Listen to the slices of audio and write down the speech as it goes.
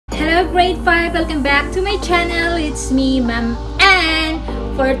grade 5! Welcome back to my channel. It's me, Ma'am Ann.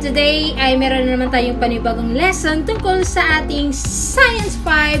 For today ay meron na naman tayong panibagong lesson tungkol sa ating Science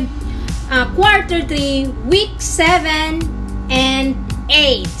 5 Quarter 3, Week 7 and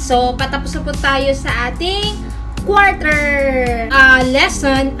 8. So, patapos na po tayo sa ating quarter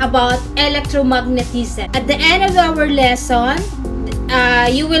lesson about electromagnetism. At the end of our lesson,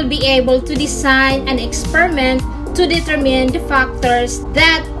 you will be able to design an experiment to determine the factors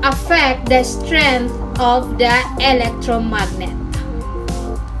that affect the strength of the electromagnet.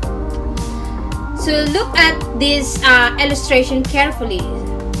 So look at this illustration carefully.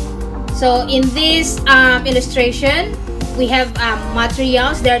 So in this illustration, we have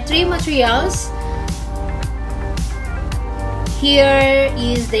materials. There are three materials. Here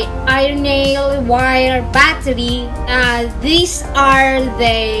is the iron nail, wire, battery. These are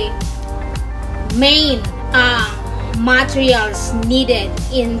the main materials needed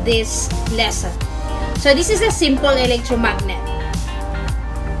in this lesson. So this is a simple electromagnet.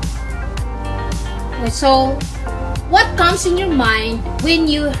 So what comes in your mind when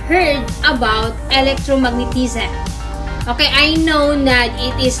you heard about electromagnetism? Okay, I know that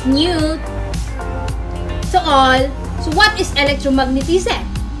it is new to all. So what is electromagnetism?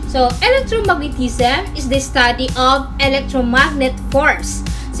 So electromagnetism is the study of electromagnet force.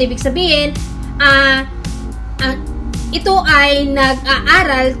 So ibig sabihin, ito ay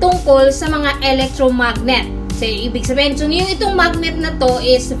nag-aaral tungkol sa mga electromagnet. So, ibig sabihin, so yung itong magnet na to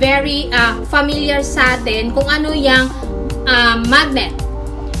is very familiar sa atin kung ano yung magnet.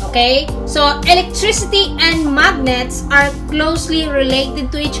 Okay? So, electricity and magnets are closely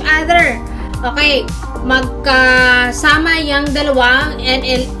related to each other. Okay? Magkasama yung dalawang and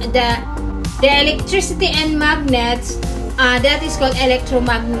the electricity and magnets, that is called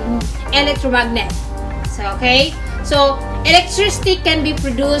electromagnet. So, okay? So, electricity can be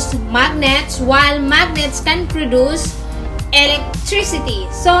produced magnets while magnets can produce electricity.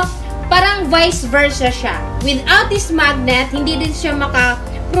 So, parang vice versa siya. Without this magnet, hindi din siya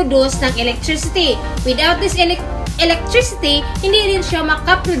makaproduce ng electricity. Without this electricity, hindi din siya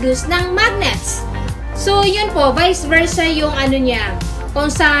makaproduce ng magnets. So, yun po, vice versa yung ano niya.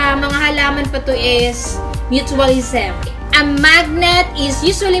 Kung sa mga halaman pa to is mutualism. A magnet is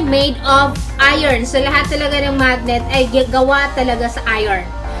usually made of iron. So, lahat talaga ng magnet ay gawa talaga sa iron.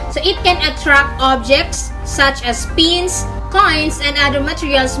 So, it can attract objects such as pins, coins, and other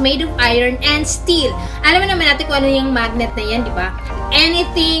materials made of iron and steel. Alam naman natin kung ano yung magnet na yan, di ba?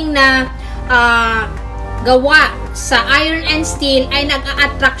 Anything na gawa sa iron and steel ay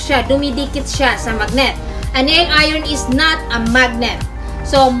nag-a-attract siya, dumidikit siya sa magnet. A nail iron is not a magnet.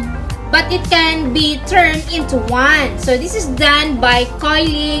 So, but it can be turned into one. So this is done by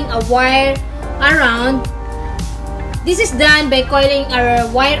coiling a wire around. This is done by coiling a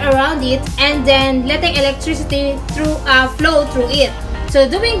wire around it and then letting electricity flow through it. So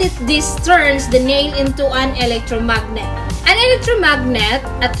doing this turns the nail into an electromagnet. An electromagnet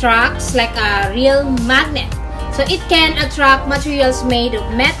attracts like a real magnet. So it can attract materials made of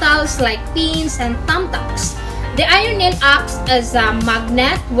metals like pins and thumbtacks. The iron nail acts as a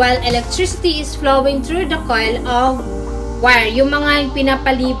magnet while electricity is flowing through the coil of wire. Yung mga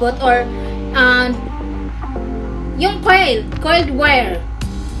pinapalibot or yung coiled wire,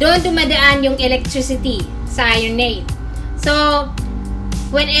 doon dumadaan yung electricity sa iron nail. So,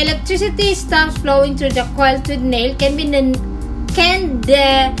 when electricity stops flowing through the coil to the nail, can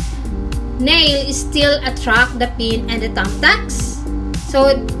the nail still attract the pin and the thumbtacks?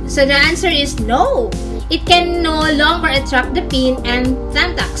 So the answer is no. It can no longer attract the pin and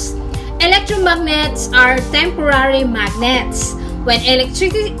thumbtacks. Electromagnets are temporary magnets. When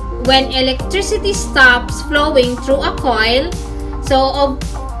electricity stops flowing through a coil,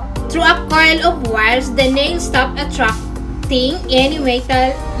 through a coil of wires, the nail stop attracting any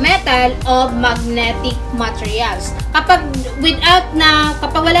metal of magnetic materials. Kapag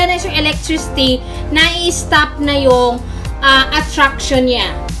wala na siyang electricity, na-stop na yung attraction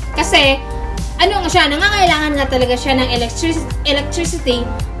niya. Kasi ano nga siya, nangangailangan nga talaga siya ng electricity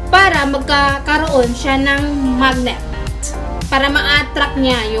para magkakaroon siya ng magnet. Para ma-attract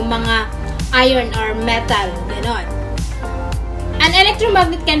niya yung mga iron or metal. Ganon. An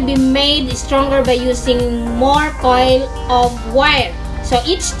electromagnet can be made stronger by using more coil of wire. So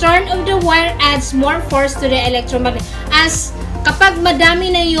each turn of the wire adds more force to the electromagnet. As kapag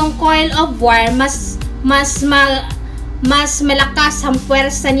madami na yung coil of wire, mas malakas ang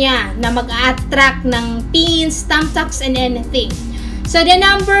puwersa niya na mag-attract ng pins, thumbtacks, and anything. So, the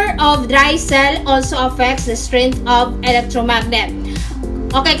number of dry cell also affects the strength of electromagnet.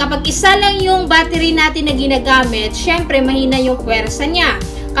 Okay, kapag isa lang yung battery natin na ginagamit, syempre mahina yung puwersa niya.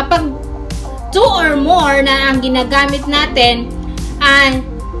 kapag 2 or more na ang ginagamit natin,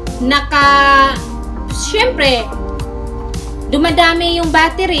 syempre, dumadami yung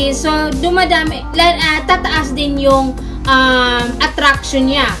battery, so tataas din yung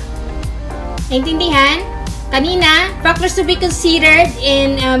attraction niya. Naintindihan? Kanina, factors to be considered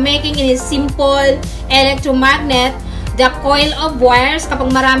in making a simple electromagnet, the coil of wires,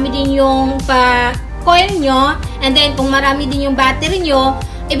 kapag marami din yung coil nyo, and then kung marami din yung battery nyo,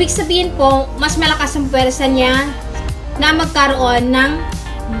 ibig sabihin po, mas malakas ang pwersa niya na magkaroon ng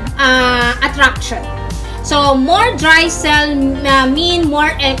attraction. So, more dry cell mean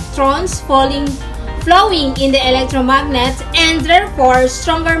more electrons flowing in the electromagnets, and therefore,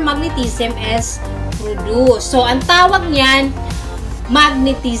 stronger magnetism is produced. So, ang tawag niyan,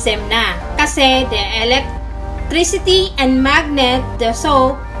 magnetism na. Kasi, the electricity and magnet,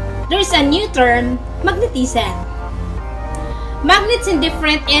 so, there's a new term, magnetism. Magnets in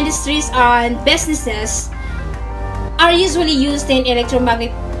different industries and businesses are usually used in electromagnet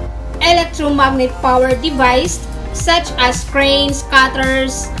power device such as cranes,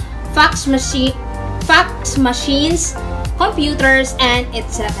 cutters, fax machines, computers, and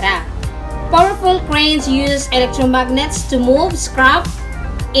etc. Powerful cranes use electromagnets to move scrap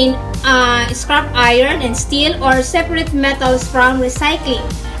iron and steel or separate metals from recycling.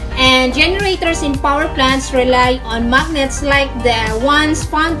 And generators in power plants rely on magnets like the ones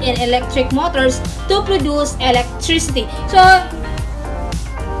found in electric motors to produce electricity. So,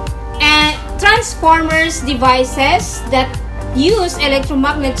 transformers devices that use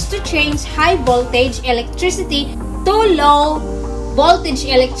electromagnets to change high voltage electricity to low voltage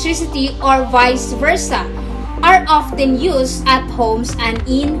electricity or vice versa are often used at homes and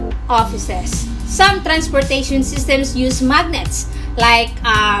in offices. Some transportation systems use magnets like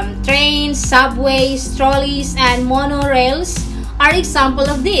trains, subways, trolleys, and monorails are example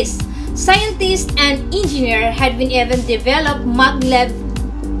of this. Scientists and engineers have been even developed maglev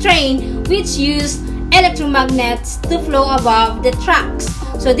train which use electromagnets to flow above the tracks.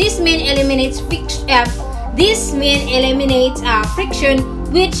 So this eliminates friction,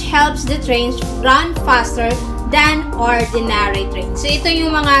 which helps the trains run faster than ordinary trains. So ito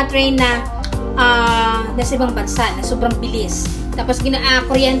yung mga train na nasa ibang bansa na sobrang bilis. Tapos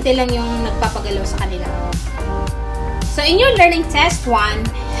kuryente lang yung nagpapagalaw sa kanila. So in your learning test 1,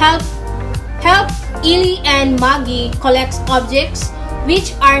 help Ili and Maggie collect objects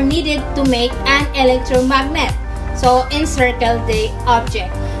which are needed to make an electromagnet. So encircle the object.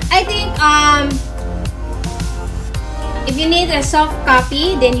 I think if you need a soft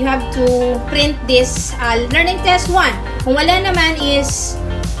copy, then you have to print this learning test 1. Kung wala naman is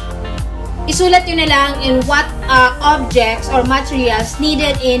isulat nyo na lang in what objects or materials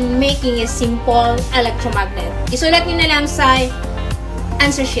needed in making a simple electromagnet. Isulat nyo na lang sa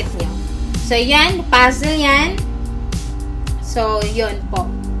answer sheet nyo. So, yan. Puzzle yan. So, yun po.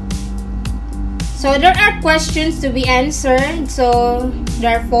 So, there are questions to be answered. So,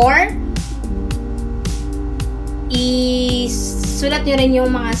 therefore, isulat nyo rin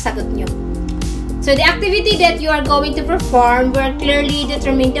yung mga sagot nyo. So, the activity that you are going to perform will clearly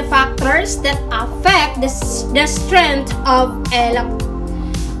determine the factors that affect the strength of the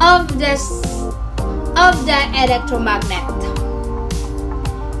electromagnet.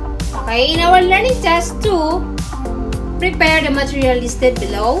 Okay, in our learning test 2, prepare the material listed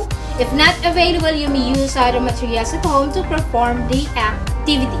below. If not available, you may use other materials at home to perform the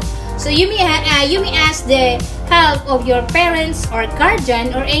activity. So you may ask the help of your parents or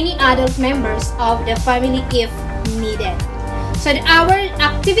guardian or any adult members of the family if needed. So our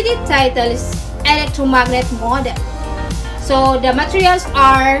activity title is Electromagnet Model. So the materials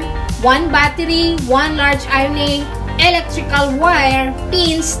are 1 battery, 1 large ironing, electrical wire,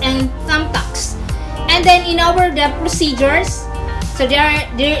 pins, and thumbtacks. And then in the procedures, so there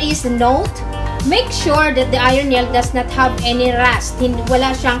is a note. Make sure that the iron nail does not have any rust.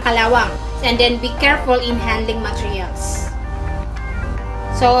 Wala siyang kalawang. And then be careful in handling materials.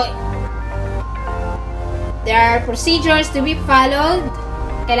 So, there are procedures to be followed.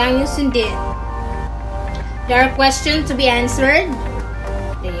 Kailangan yung sundin. There are questions to be answered.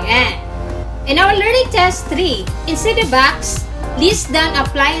 Ayan. In our learning test 3, inside the box, list down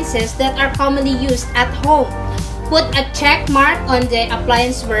appliances that are commonly used at home. Put a check mark on the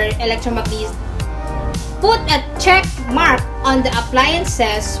appliance where electromagnetism. Put a check mark on the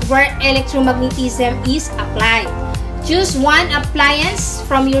appliances where electromagnetism is applied. Choose one appliance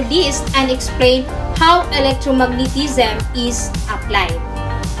from your list and explain how electromagnetism is applied.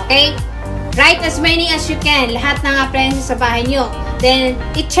 Okay? Write as many as you can. Lahat ng appliances sa bahay nyo. Then,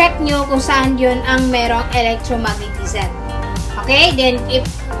 i-check nyo kung saan yun ang merong electromagnetism. Okay? Okay, then if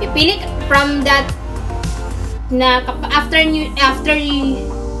pipili from that na after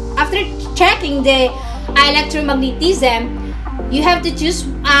checking the electromagnetism, you have to choose,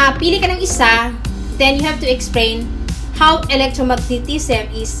 pili ka ng isa, then you have to explain how electromagnetism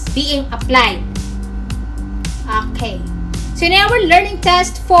is being applied. Okay, so in our learning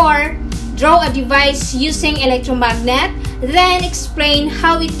test 4, draw a device using electromagnet, then explain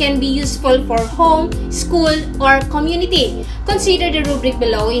how it can be useful for home, school, or community. Consider the rubric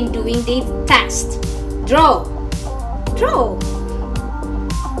below in doing the test. Draw. Draw.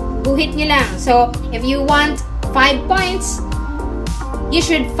 Guhit nyo lang. So, if you want 5 points, you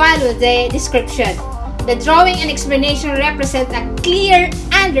should follow the description. The drawing and explanation represent a clear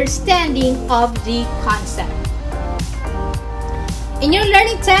understanding of the concept. In your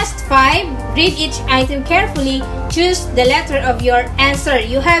learning test 5, read each item carefully. Choose the letter of your answer.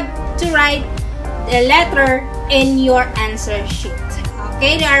 You have to write the letter in your answer sheet.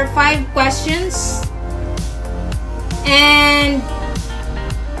 Okay, there are 5 questions. And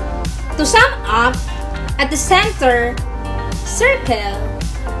to sum up, at the center circle,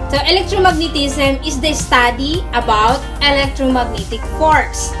 so electromagnetism is the study about electromagnetic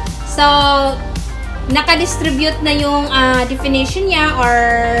force. So, naka-distribute na yung definition niya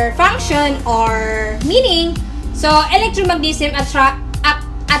or function or meaning. So, electromagnetism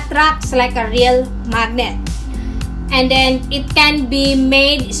attracts like a real magnet. And then, it can be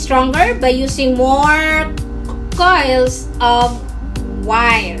made stronger by using more coils of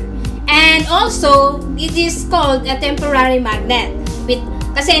wire. And also, it is called a temporary magnet.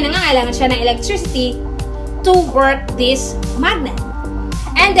 Kasi nangangailangan siya ng electricity to work this magnet.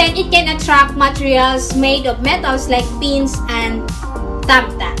 And then, it can attract materials made of metals like pins and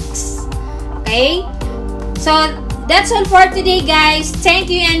thumbtacks. Okay? So, that's all for today, guys. Thank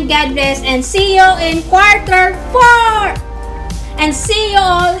you and God bless. And see you in quarter 4. And see you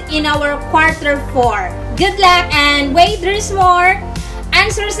all in our quarter 4. Good luck, and wait, there's more.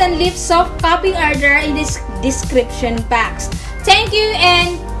 Answers and lists of copy are there in this description box. Thank you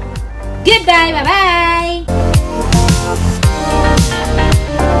and goodbye. Bye-bye.